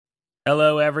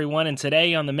Hello, everyone, and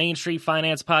today on the Main Street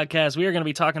Finance Podcast, we are going to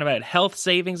be talking about health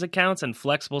savings accounts and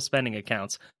flexible spending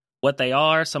accounts, what they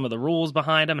are, some of the rules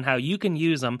behind them, and how you can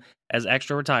use them as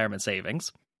extra retirement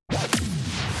savings.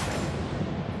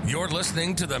 You're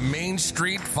listening to the Main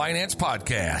Street Finance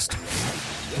Podcast,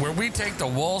 where we take the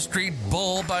Wall Street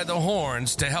bull by the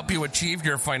horns to help you achieve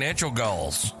your financial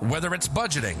goals. Whether it's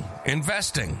budgeting,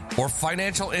 investing, or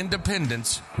financial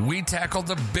independence, we tackle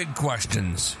the big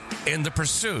questions in the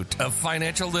pursuit of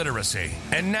financial literacy.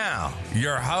 And now,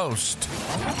 your host.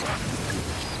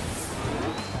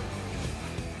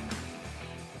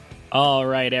 All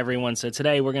right, everyone. So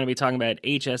today we're going to be talking about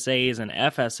HSAs and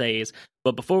FSAs.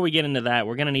 But before we get into that,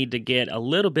 we're going to need to get a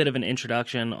little bit of an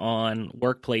introduction on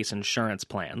workplace insurance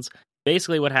plans.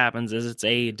 Basically what happens is it's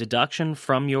a deduction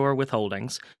from your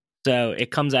withholdings. So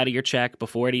it comes out of your check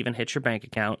before it even hits your bank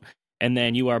account, and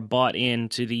then you are bought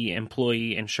into the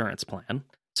employee insurance plan.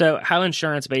 So how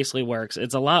insurance basically works,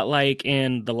 it's a lot like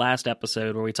in the last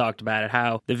episode where we talked about it,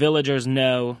 how the villagers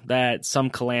know that some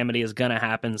calamity is going to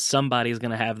happen, somebody's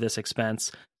going to have this expense.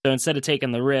 So instead of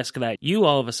taking the risk that you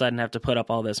all of a sudden have to put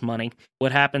up all this money,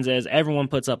 what happens is everyone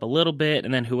puts up a little bit,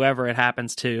 and then whoever it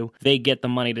happens to, they get the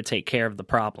money to take care of the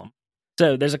problem.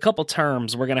 So there's a couple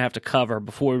terms we're going to have to cover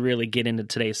before we really get into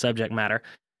today's subject matter.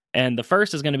 And the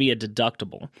first is going to be a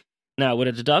deductible. Now, what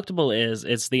a deductible is,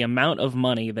 it's the amount of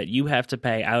money that you have to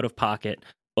pay out of pocket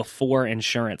before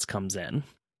insurance comes in.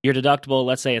 Your deductible,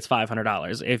 let's say it's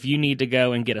 $500. If you need to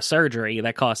go and get a surgery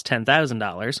that costs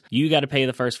 $10,000, you got to pay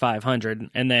the first $500,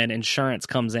 and then insurance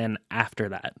comes in after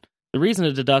that. The reason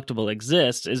a deductible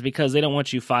exists is because they don't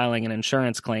want you filing an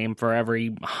insurance claim for every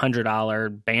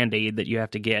 $100 Band-Aid that you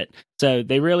have to get. So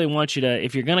they really want you to,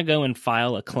 if you're going to go and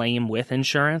file a claim with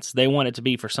insurance, they want it to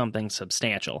be for something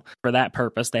substantial. For that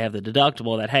purpose, they have the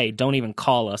deductible that, hey, don't even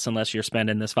call us unless you're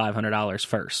spending this $500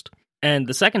 first. And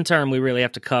the second term we really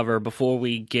have to cover before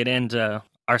we get into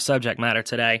our subject matter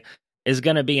today is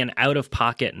going to be an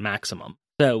out-of-pocket maximum.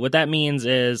 So what that means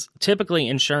is typically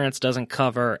insurance doesn't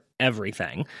cover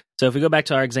everything. So if we go back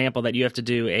to our example that you have to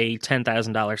do a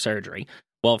 $10,000 surgery,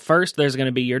 well, first there's going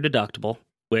to be your deductible,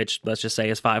 which let's just say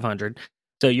is $500.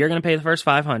 So you're going to pay the first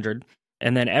 $500,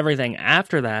 and then everything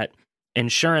after that,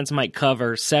 insurance might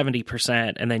cover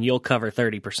 70%, and then you'll cover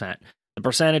 30%. The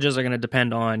percentages are going to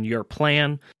depend on your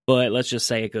plan, but let's just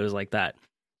say it goes like that.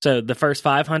 So the first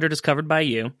 $500 is covered by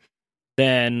you.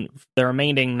 Then the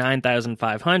remaining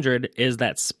 $9,500 is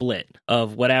that split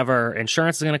of whatever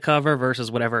insurance is going to cover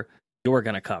versus whatever you're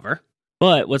going to cover.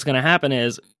 But what's going to happen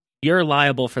is you're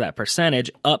liable for that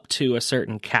percentage up to a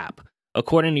certain cap.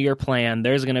 According to your plan,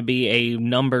 there's going to be a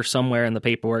number somewhere in the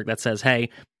paperwork that says, hey,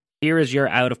 here is your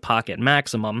out-of-pocket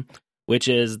maximum, which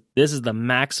is this is the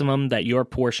maximum that your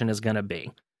portion is going to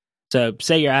be. So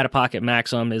say your out-of-pocket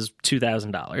maximum is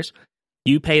 $2,000.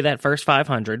 You pay that first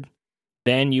 $500.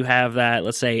 Then you have that,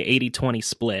 let's say, 80-20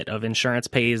 split of insurance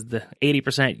pays the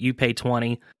 80%, you pay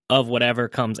 20% of whatever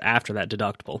comes after that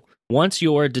deductible. Once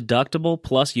your deductible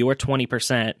plus your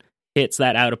 20% hits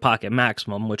that out-of-pocket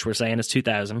maximum, which we're saying is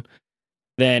 $2,000,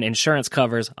 then insurance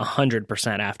covers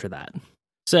 100% after that.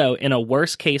 So in a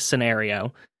worst-case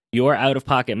scenario, your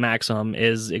out-of-pocket maximum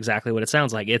is exactly what it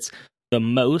sounds like. It's the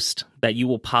most that you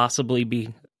will possibly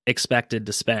be expected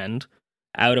to spend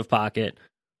out of pocket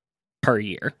per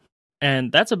year.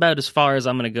 And that's about as far as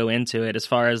I'm going to go into it as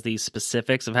far as the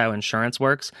specifics of how insurance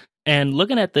works. And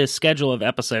looking at the schedule of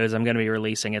episodes I'm going to be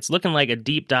releasing, it's looking like a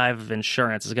deep dive of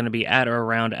insurance is going to be at or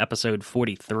around episode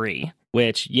 43,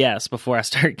 which, yes, before I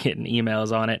start getting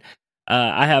emails on it,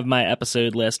 I have my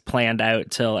episode list planned out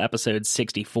till episode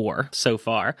 64 so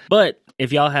far. But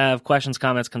if y'all have questions,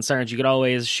 comments, concerns, you could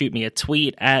always shoot me a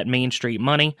tweet at Main Street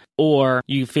Money, or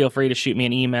you feel free to shoot me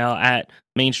an email at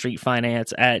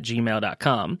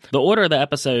mainstreetfinance@gmail.com. The order of the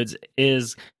episodes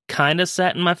is kind of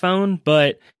set in my phone,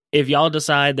 but if y'all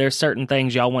decide there's certain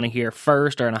things y'all want to hear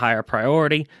first or in a higher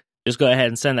priority, just go ahead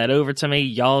and send that over to me.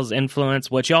 Y'all's influence,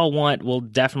 what y'all want, will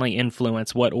definitely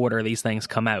influence what order these things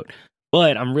come out.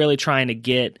 But I'm really trying to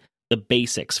get the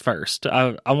basics first.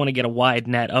 I want to get a wide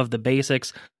net of the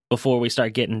basics before we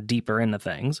start getting deeper into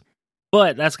things.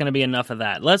 But that's going to be enough of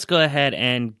that. Let's go ahead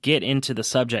and get into the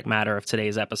subject matter of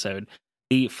today's episode.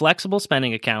 The flexible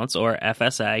spending accounts, or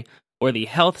FSA, or the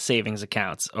health savings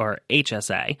accounts, or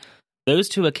HSA. Those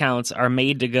two accounts are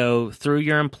made to go through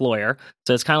your employer,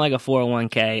 so it's kind of like a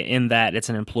 401k in that it's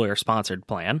an employer-sponsored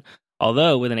plan.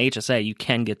 Although with an HSA, you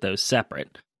can get those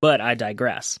separate. But I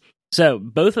digress. So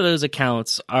both of those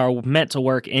accounts are meant to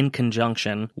work in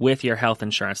conjunction with your health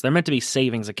insurance. They're meant to be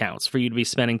savings accounts for you to be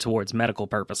spending towards medical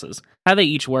purposes. How they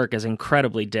each work is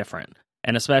incredibly different,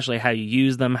 and especially how you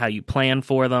use them, how you plan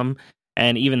for them,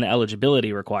 and even the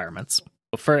eligibility requirements.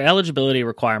 For eligibility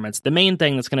requirements, the main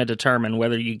thing that's going to determine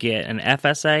whether you get an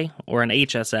FSA or an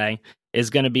HSA is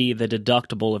going to be the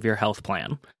deductible of your health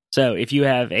plan. So if you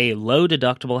have a low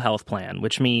deductible health plan,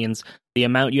 which means the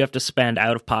amount you have to spend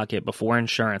out of pocket before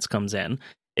insurance comes in,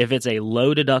 if it's a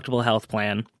low deductible health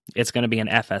plan, it's going to be an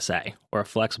FSA or a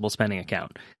flexible spending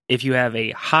account. If you have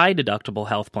a high deductible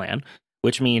health plan,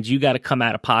 which means you got to come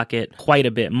out of pocket quite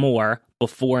a bit more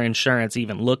before insurance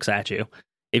even looks at you.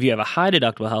 If you have a high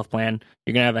deductible health plan,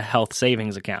 you're going to have a health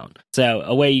savings account. So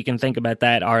a way you can think about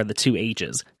that are the two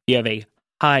H's. If you have a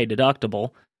high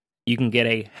deductible, you can get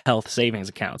a health savings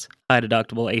account. High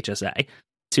deductible HSA,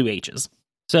 two H's.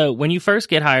 So when you first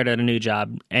get hired at a new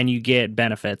job and you get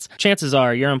benefits, chances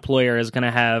are your employer is going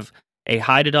to have a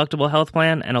high deductible health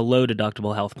plan and a low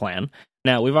deductible health plan.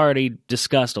 Now, we've already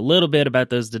discussed a little bit about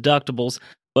those deductibles,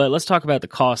 but let's talk about the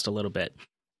cost a little bit.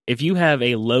 If you have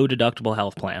a low deductible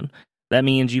health plan, that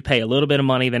means you pay a little bit of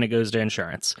money, then it goes to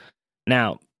insurance.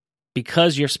 Now,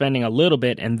 because you're spending a little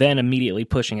bit and then immediately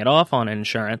pushing it off on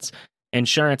insurance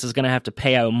is going to have to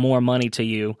pay out more money to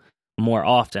you more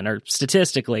often, or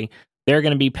statistically, they're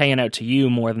going to be paying out to you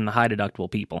more than the high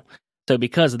deductible people. So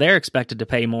because they're expected to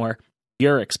pay more,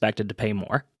 you're expected to pay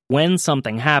more. When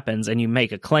something happens and you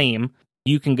make a claim,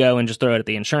 you can go and just throw it at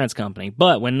the insurance company.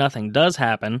 But when nothing does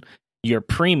happen, your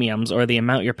premiums, or the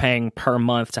amount you're paying per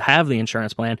month to have the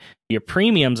insurance plan, your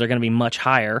premiums are going to be much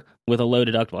higher with a low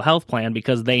deductible health plan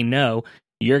because they know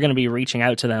you're going to be reaching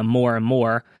out to them more and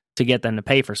more to get them to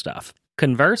pay for stuff.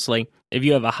 Conversely, if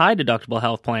you have a high deductible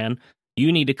health plan,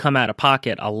 you need to come out of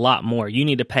pocket a lot more. You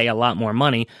need to pay a lot more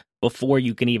money before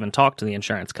you can even talk to the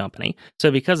insurance company.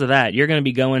 So because of that, you're going to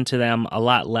be going to them a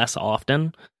lot less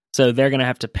often. So they're going to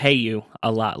have to pay you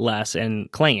a lot less in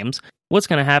claims. What's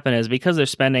going to happen is because they're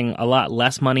spending a lot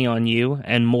less money on you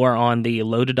and more on the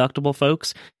low deductible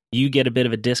folks, you get a bit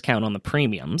of a discount on the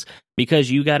premiums.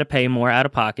 Because you got to pay more out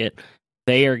of pocket,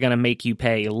 they are going to make you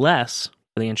pay less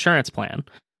for the insurance plan.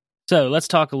 So let's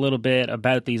talk a little bit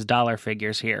about these dollar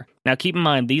figures here. Now keep in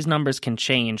mind, these numbers can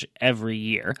change every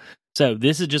year. So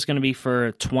this is just going to be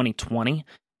for 2020.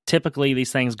 Typically,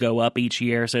 these things go up each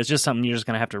year, so it's just something you're just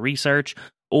going to have to research,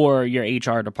 or your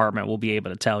HR department will be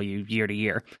able to tell you year to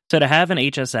year. So to have an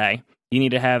HSA, you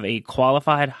need to have a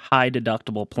qualified high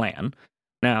deductible plan.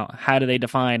 Now, how do they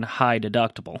define high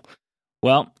deductible?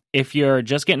 Well, if you're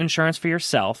just getting insurance for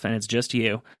yourself and it's just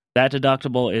you, that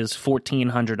deductible is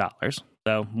 $1,400,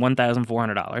 so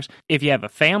 $1,400. If you have a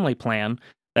family plan,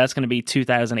 that's going to be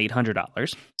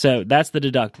 $2,800. So that's the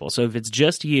deductible. So if it's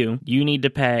just you, you need to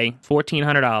pay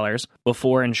 $1,400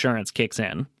 before insurance kicks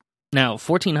in. Now,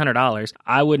 $1,400,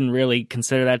 I wouldn't really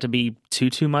consider that to be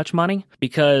too much money,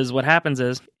 because what happens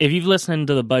is, if you've listened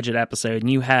to the budget episode and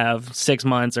you have 6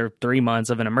 months or 3 months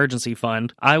of an emergency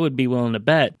fund, I would be willing to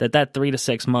bet that 3 to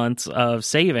 6 months of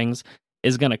savings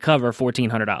is going to cover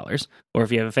 $1,400, or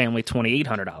if you have a family,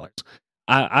 $2,800.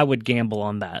 I would gamble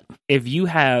on that. If you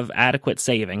have adequate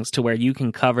savings to where you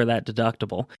can cover that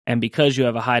deductible, and because you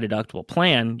have a high deductible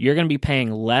plan, you're going to be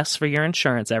paying less for your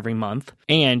insurance every month,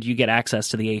 and you get access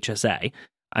to the HSA.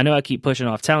 I know I keep pushing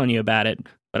off telling you about it,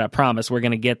 but I promise we're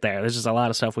going to get there. There's just a lot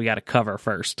of stuff we got to cover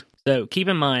first. So keep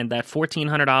in mind that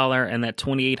 $1,400 and that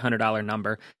 $2,800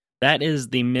 number, that is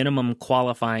the minimum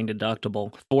qualifying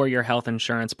deductible for your health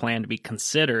insurance plan to be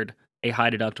considered a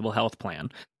high deductible health plan.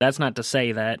 That's not to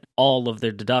say that all of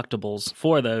the deductibles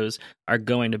for those are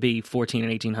going to be $1,400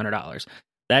 and $1,800.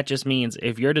 That just means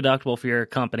if your deductible for your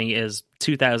company is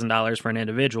 $2,000 for an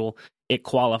individual, it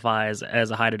qualifies as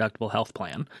a high deductible health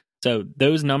plan. So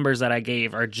those numbers that I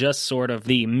gave are just sort of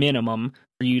the minimum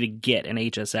for you to get an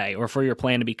HSA, or for your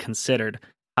plan to be considered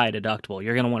high deductible.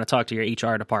 You're going to want to talk to your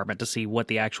HR department to see what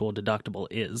the actual deductible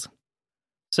is.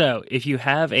 So if you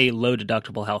have a low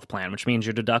deductible health plan, which means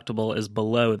your deductible is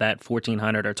below that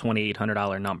 $1,400 or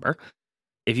 $2,800 number,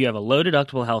 if you have a low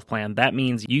deductible health plan, that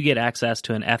means you get access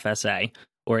to an FSA,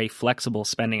 or a flexible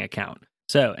spending account.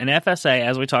 So an FSA,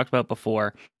 as we talked about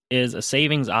before, is a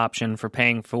savings option for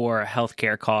paying for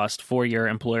healthcare costs for your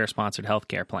employer-sponsored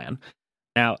healthcare plan.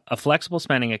 Now, a flexible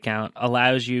spending account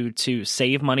allows you to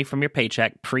save money from your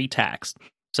paycheck pre-tax.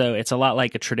 So it's a lot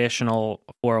like a traditional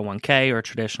 401k or a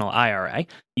traditional IRA.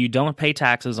 You don't pay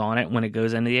taxes on it when it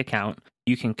goes into the account.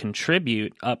 You can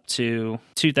contribute up to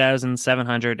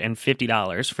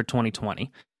 $2,750 for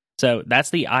 2020. So that's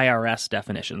the IRS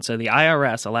definition. So the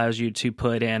IRS allows you to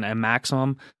put in a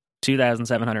maximum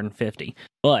 $2,750.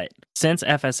 But since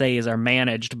FSAs are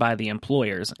managed by the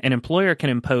employers, an employer can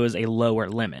impose a lower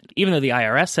limit. Even though the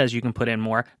IRS says you can put in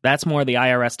more, that's more the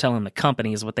IRS telling the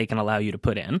companies what they can allow you to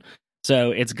put in.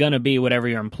 So it's going to be whatever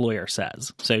your employer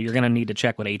says. So you're going to need to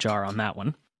check with HR on that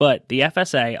one. But the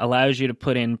FSA allows you to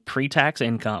put in pre-tax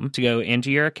income to go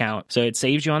into your account, so it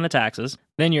saves you on the taxes.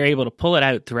 Then you're able to pull it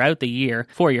out throughout the year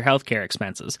for your healthcare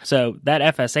expenses. So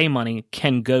that FSA money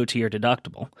can go to your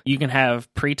deductible. You can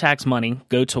have pre-tax money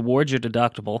go towards your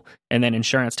deductible, and then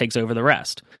insurance takes over the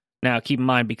rest. Now, keep in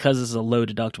mind, because this is a low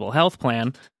deductible health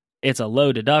plan, it's a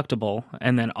low deductible,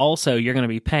 and then also you're going to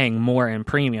be paying more in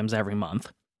premiums every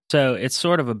month. So it's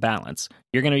sort of a balance.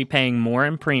 You're going to be paying more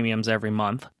in premiums every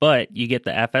month, but you get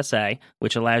the FSA,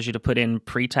 which allows you to put in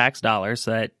pre-tax dollars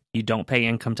so that you don't pay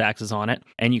income taxes on it,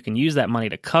 and you can use that money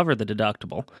to cover the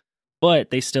deductible,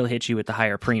 but they still hit you with the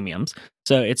higher premiums.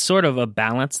 So it's sort of a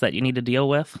balance that you need to deal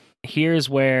with. Here's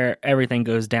where everything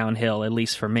goes downhill, at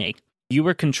least for me. You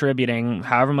were contributing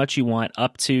however much you want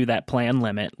up to that plan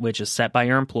limit, which is set by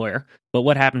your employer, but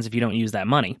what happens if you don't use that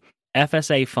money?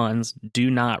 FSA funds do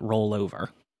not roll over.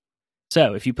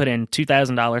 So if you put in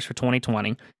 $2,000 for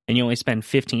 2020 and you only spend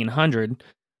 $1,500,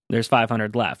 there's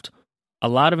 $500 left. A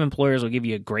lot of employers will give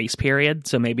you a grace period,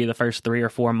 so maybe the first 3 or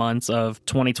 4 months of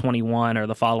 2021 or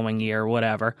the following year or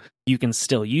whatever, you can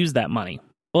still use that money.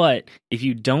 But if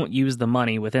you don't use the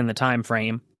money within the time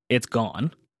frame, it's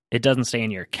gone. It doesn't stay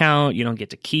in your account, you don't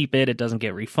get to keep it, it doesn't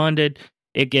get refunded,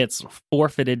 it gets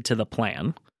forfeited to the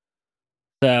plan.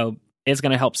 So it's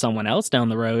going to help someone else down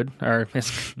the road,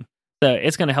 So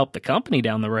it's going to help the company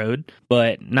down the road,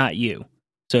 but not you.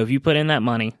 So if you put in that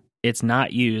money, it's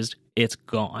not used, it's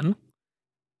gone.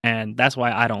 And that's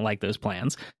why I don't like those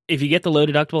plans. If you get the low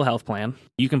deductible health plan,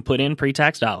 you can put in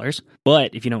pre-tax dollars,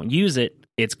 but if you don't use it,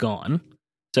 it's gone.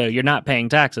 So you're not paying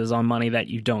taxes on money that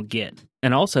you don't get.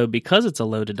 And also, because it's a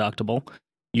low deductible,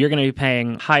 you're going to be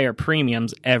paying higher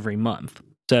premiums every month.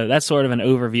 So that's sort of an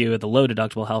overview of the low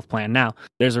deductible health plan. Now,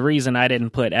 there's a reason I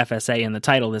didn't put FSA in the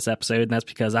title of this episode, and that's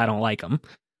because I don't like them.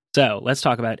 So let's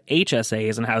talk about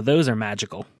HSAs and how those are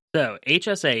magical. So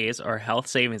HSAs, or health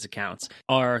savings accounts,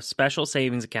 are special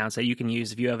savings accounts that you can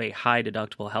use if you have a high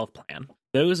deductible health plan.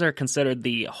 Those are considered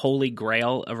the holy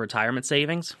grail of retirement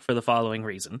savings for the following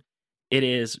reason. It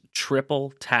is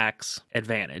triple tax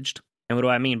advantaged. And what do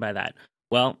I mean by that?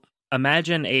 Well,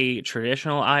 imagine a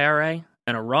traditional IRA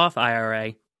and a Roth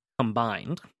IRA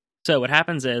combined. So what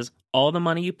happens is all the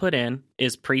money you put in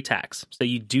is pre-tax. So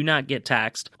you do not get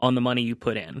taxed on the money you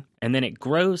put in. And then it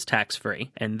grows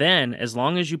tax-free. And then as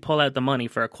long as you pull out the money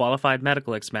for a qualified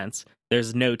medical expense,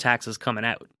 there's no taxes coming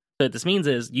out. So what this means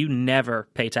is you never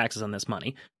pay taxes on this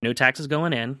money. No taxes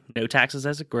going in, no taxes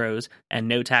as it grows, and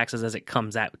no taxes as it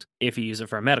comes out if you use it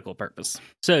for a medical purpose.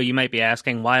 So you might be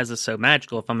asking, why is this so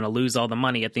magical if I'm going to lose all the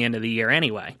money at the end of the year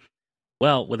anyway?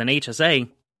 Well, with an HSA,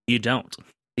 you don't.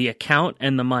 The account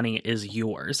and the money is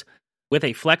yours. With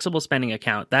a flexible spending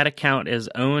account, that account is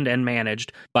owned and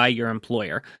managed by your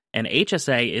employer. An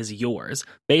HSA is yours.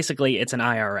 Basically, it's an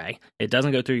IRA. It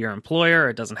doesn't go through your employer.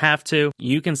 It doesn't have to.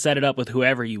 You can set it up with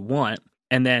whoever you want,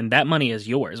 and then that money is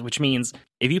yours, which means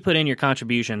if you put in your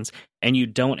contributions and you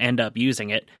don't end up using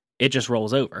it, it just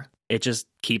rolls over. It just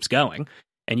keeps going.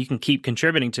 And you can keep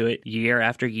contributing to it year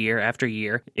after year after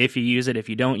year. If you use it, if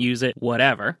you don't use it,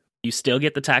 whatever. You still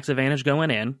get the tax advantage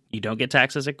going in. You don't get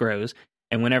taxed as it grows.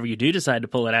 And whenever you do decide to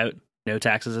pull it out, no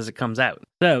taxes as it comes out.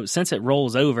 So since it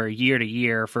rolls over year to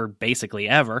year for basically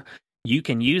ever, you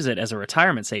can use it as a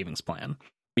retirement savings plan.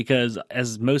 Because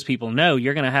as most people know,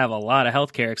 you're going to have a lot of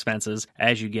healthcare expenses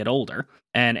as you get older.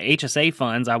 And HSA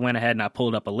funds, I went ahead and I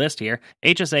pulled up a list here.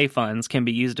 HSA funds can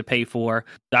be used to pay for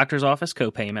doctor's office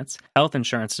copayments, health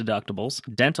insurance deductibles,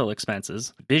 dental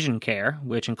expenses, vision care,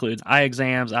 which includes eye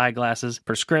exams, eyeglasses,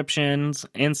 prescriptions,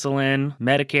 insulin,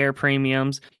 Medicare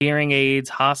premiums, hearing aids,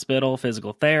 hospital,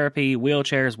 physical therapy,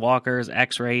 wheelchairs, walkers,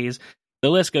 x-rays. The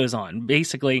list goes on.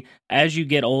 Basically, as you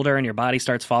get older and your body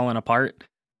starts falling apart,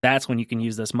 that's when you can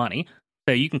use this money.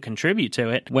 So you can contribute to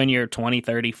it when you're 20,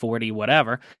 30, 40,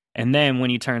 whatever. And then when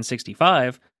you turn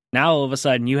 65, now all of a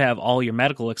sudden you have all your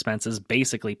medical expenses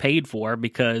basically paid for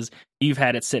because you've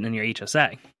had it sitting in your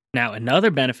HSA. Now, another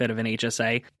benefit of an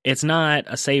HSA, it's not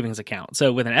a savings account.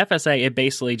 So with an FSA, it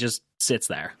basically just sits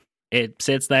there. It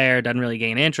sits there, doesn't really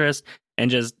gain interest, and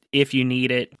just if you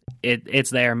need it, it's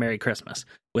there. Merry Christmas.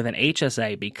 With an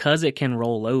HSA, because it can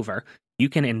roll over, you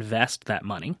can invest that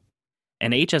money.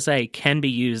 An HSA can be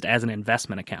used as an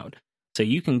investment account. So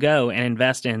you can go and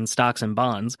invest in stocks and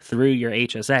bonds through your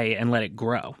HSA and let it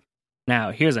grow.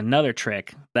 Now, here's another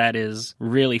trick that is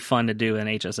really fun to do with an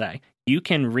HSA. You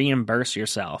can reimburse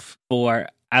yourself for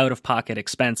out-of-pocket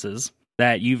expenses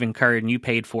that you've incurred and you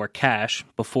paid for cash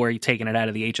before you taking it out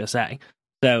of the HSA.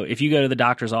 So if you go to the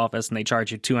doctor's office and they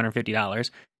charge you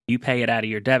 $250, you pay it out of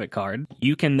your debit card.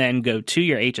 You can then go to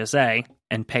your HSA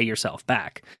and pay yourself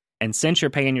back. And since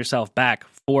you're paying yourself back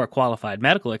for a qualified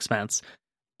medical expense,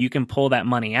 you can pull that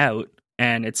money out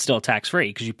and it's still tax-free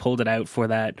because you pulled it out for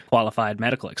that qualified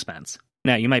medical expense.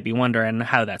 Now, you might be wondering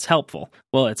how that's helpful.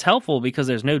 Well, it's helpful because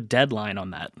there's no deadline on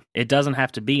that. It doesn't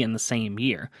have to be in the same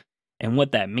year. And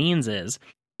what that means is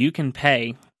you can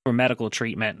pay for medical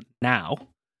treatment now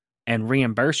and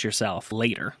reimburse yourself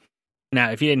later. Now,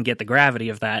 if you didn't get the gravity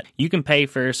of that, you can pay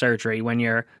for surgery when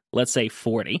you're, let's say,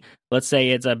 40. Let's say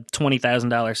it's a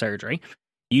 $20,000 surgery.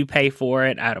 You pay for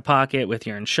it out of pocket with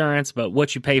your insurance, but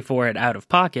what you pay for it out of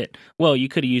pocket, well, you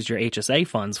could have used your HSA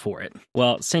funds for it.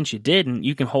 Well, since you didn't,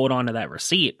 you can hold on to that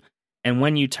receipt. And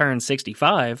when you turn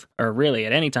 65, or really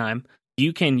at any time,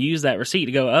 you can use that receipt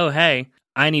to go, oh, hey,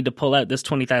 I need to pull out this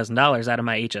 $20,000 out of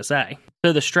my HSA.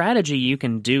 So the strategy you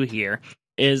can do here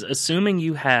is assuming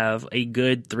you have a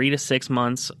good 3 to 6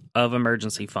 months of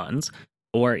emergency funds,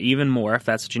 or even more if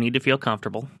that's what you need to feel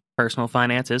comfortable. Personal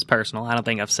finance is personal. I don't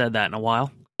think I've said that in a while.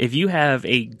 If you have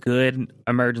a good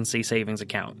emergency savings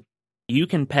account, you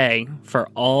can pay for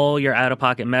all your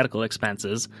out-of-pocket medical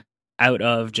expenses out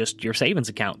of just your savings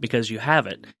account because you have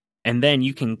it. And then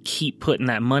you can keep putting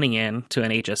that money in to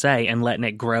an HSA and letting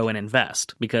it grow and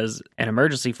invest because an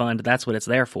emergency fund, that's what it's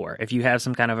there for. If you have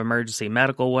some kind of emergency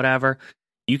medical, whatever,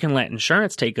 you can let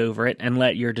insurance take over it and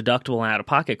let your deductible and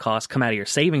out-of-pocket costs come out of your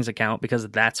savings account because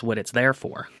that's what it's there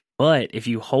for. But if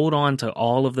you hold on to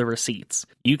all of the receipts,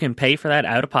 you can pay for that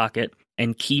out of pocket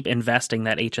and keep investing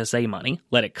that HSA money.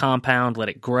 Let it compound, let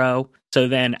it grow. So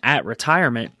then at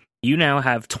retirement, you now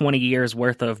have 20 years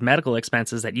worth of medical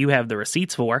expenses that you have the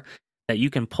receipts for that you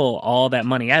can pull all that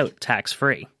money out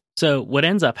tax-free. So what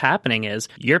ends up happening is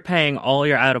you're paying all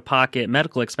your out-of-pocket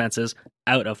medical expenses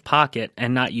out of pocket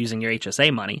and not using your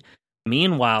HSA money.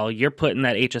 Meanwhile, you're putting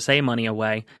that HSA money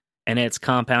away and it's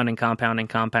compounding.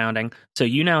 So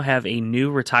you now have a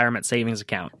new retirement savings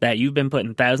account that you've been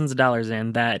putting thousands of dollars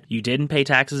in that you didn't pay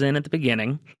taxes in at the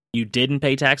beginning. You didn't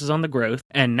pay taxes on the growth.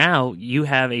 And now you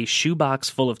have a shoebox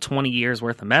full of 20 years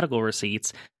worth of medical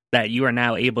receipts that you are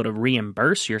now able to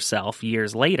reimburse yourself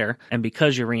years later. And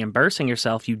because you're reimbursing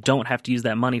yourself, you don't have to use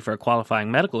that money for a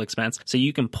qualifying medical expense. So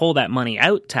you can pull that money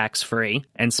out tax-free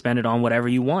and spend it on whatever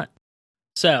you want.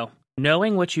 So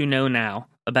knowing what you know now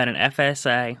about an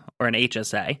FSA or an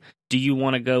HSA, do you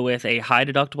want to go with a high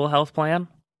deductible health plan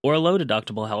or a low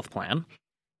deductible health plan?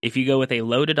 If you go with a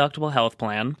low deductible health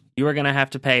plan, you are going to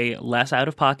have to pay less out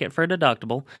of pocket for a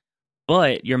deductible,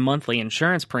 but your monthly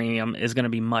insurance premium is going to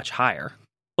be much higher.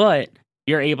 But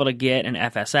you're able to get an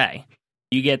FSA.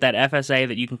 You get that FSA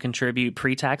that you can contribute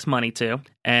pre-tax money to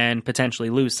and potentially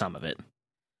lose some of it.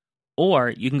 Or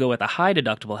you can go with a high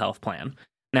deductible health plan.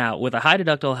 Now, with a high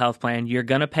deductible health plan, you're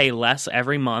going to pay less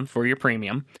every month for your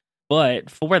premium, but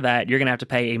for that, you're going to have to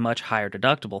pay a much higher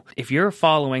deductible. If you're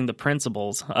following the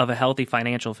principles of a healthy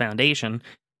financial foundation,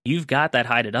 you've got that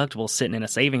high deductible sitting in a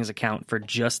savings account for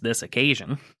just this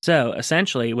occasion. So,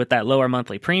 essentially, with that lower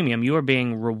monthly premium, you are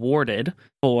being rewarded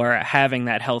for having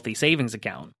that healthy savings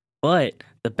account. But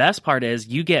the best part is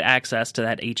you get access to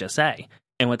that HSA.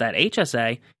 And with that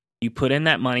HSA, you put in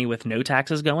that money with no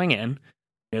taxes going in,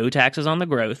 no taxes on the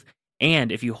growth, and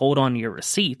if you hold on to your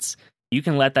receipts, you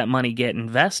can let that money get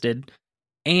invested,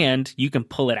 and you can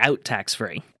pull it out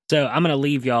tax-free. So I'm going to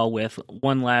leave y'all with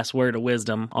one last word of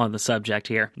wisdom on the subject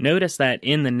here. Notice that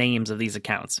in the names of these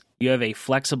accounts, you have a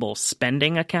flexible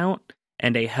spending account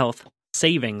and a health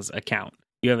savings account.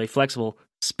 You have a flexible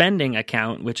spending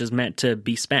account, which is meant to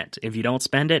be spent. If you don't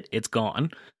spend it, it's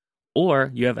gone.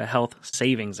 Or you have a health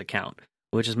savings account,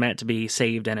 which is meant to be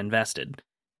saved and invested.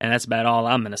 And that's about all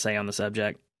I'm going to say on the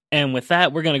subject. And with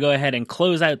that, we're going to go ahead and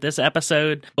close out this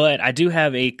episode. But I do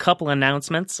have a couple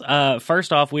announcements.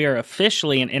 First off, we are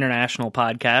officially an international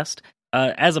podcast.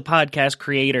 As a podcast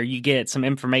creator, you get some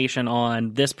information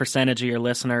on this percentage of your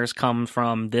listeners come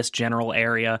from this general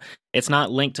area. It's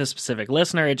not linked to a specific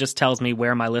listener. It just tells me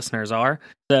where my listeners are.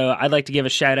 So I'd like to give a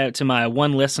shout out to my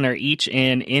one listener each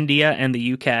in India and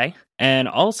the UK. And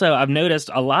also, I've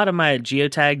noticed a lot of my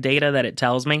geotag data that it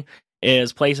tells me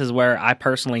is places where I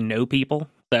personally know people.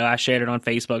 So I shared it on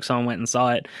Facebook, someone went and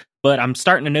saw it. But I'm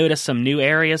starting to notice some new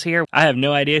areas here. I have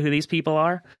no idea who these people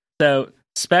are. So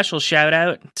special shout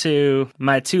out to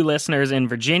my 2 listeners in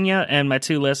Virginia and my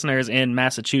 2 listeners in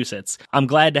Massachusetts. I'm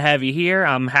glad to have you here.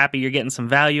 I'm happy you're getting some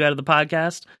value out of the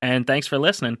podcast. And thanks for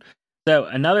listening. So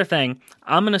another thing,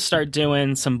 I'm going to start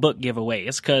doing some book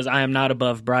giveaways because I am not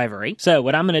above bribery. So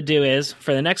what I'm going to do is,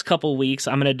 for the next couple weeks,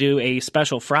 I'm going to do a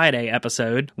special Friday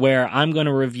episode where I'm going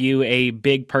to review a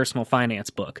big personal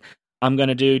finance book. I'm going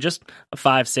to do just a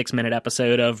 5-6 minute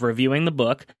episode of reviewing the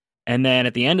book. And then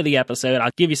at the end of the episode,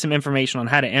 I'll give you some information on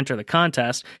how to enter the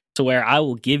contest. to where I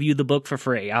will give you the book for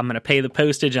free. I'm going to pay the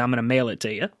postage, I'm going to mail it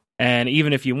to you. And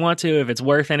even if you want to, if it's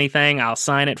worth anything, I'll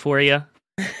sign it for you.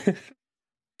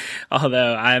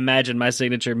 Although I imagine my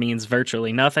signature means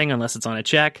virtually nothing unless it's on a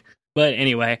check. But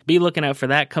anyway, be looking out for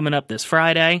that coming up this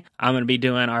Friday. I'm going to be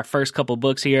doing our first couple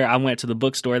books here. I went to the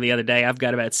bookstore the other day. I've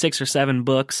got about 6 or 7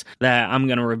 books that I'm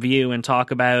going to review and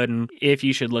talk about, and if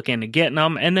you should look into getting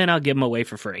them, and then I'll give them away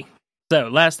for free. So,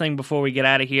 last thing before we get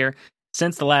out of here.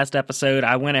 Since the last episode,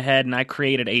 I went ahead and I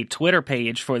created a Twitter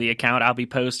page for the account. I'll be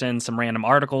posting some random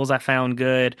articles I found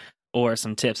good, or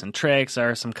some tips and tricks,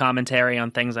 or some commentary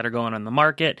on things that are going on in the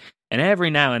market. And every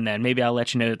now and then, maybe I'll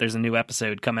let you know that there's a new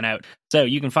episode coming out. So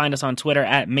you can find us on Twitter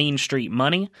at Main Street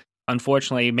Money.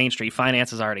 Unfortunately, Main Street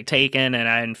Finance is already taken, and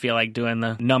I didn't feel like doing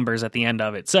the numbers at the end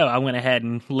of it. So I went ahead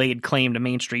and laid claim to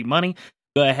Main Street Money.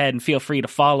 Go ahead and feel free to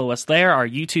follow us there. Our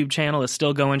YouTube channel is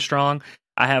still going strong.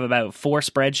 I have about 4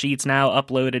 spreadsheets now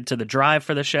uploaded to the drive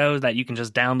for the show that you can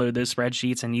just download those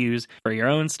spreadsheets and use for your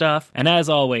own stuff. And as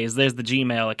always, there's the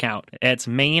Gmail account. It's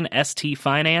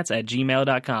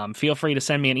mainstfinance@gmail.com. Feel free to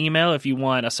send me an email if you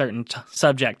want a certain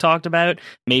subject talked about.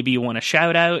 Maybe you want a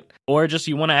shout out, or just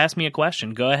you want to ask me a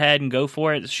question. Go ahead and go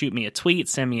for it. Shoot me a tweet,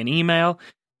 send me an email.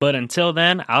 But until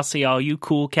then, I'll see all you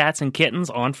cool cats and kittens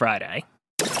on Friday.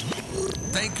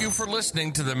 Thank you for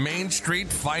listening to the Main Street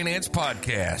Finance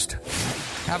Podcast.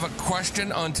 Have a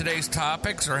question on today's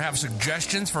topics or have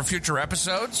suggestions for future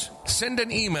episodes? Send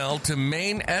an email to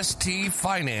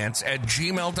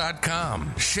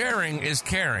mainstfinance@gmail.com. Sharing is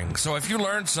caring, so if you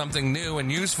learned something new and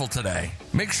useful today,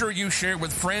 make sure you share it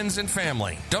with friends and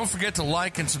family. Don't forget to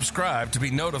like and subscribe to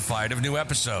be notified of new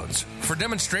episodes. For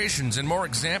demonstrations and more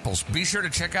examples, be sure to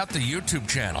check out the YouTube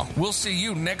channel. We'll see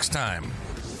you next time.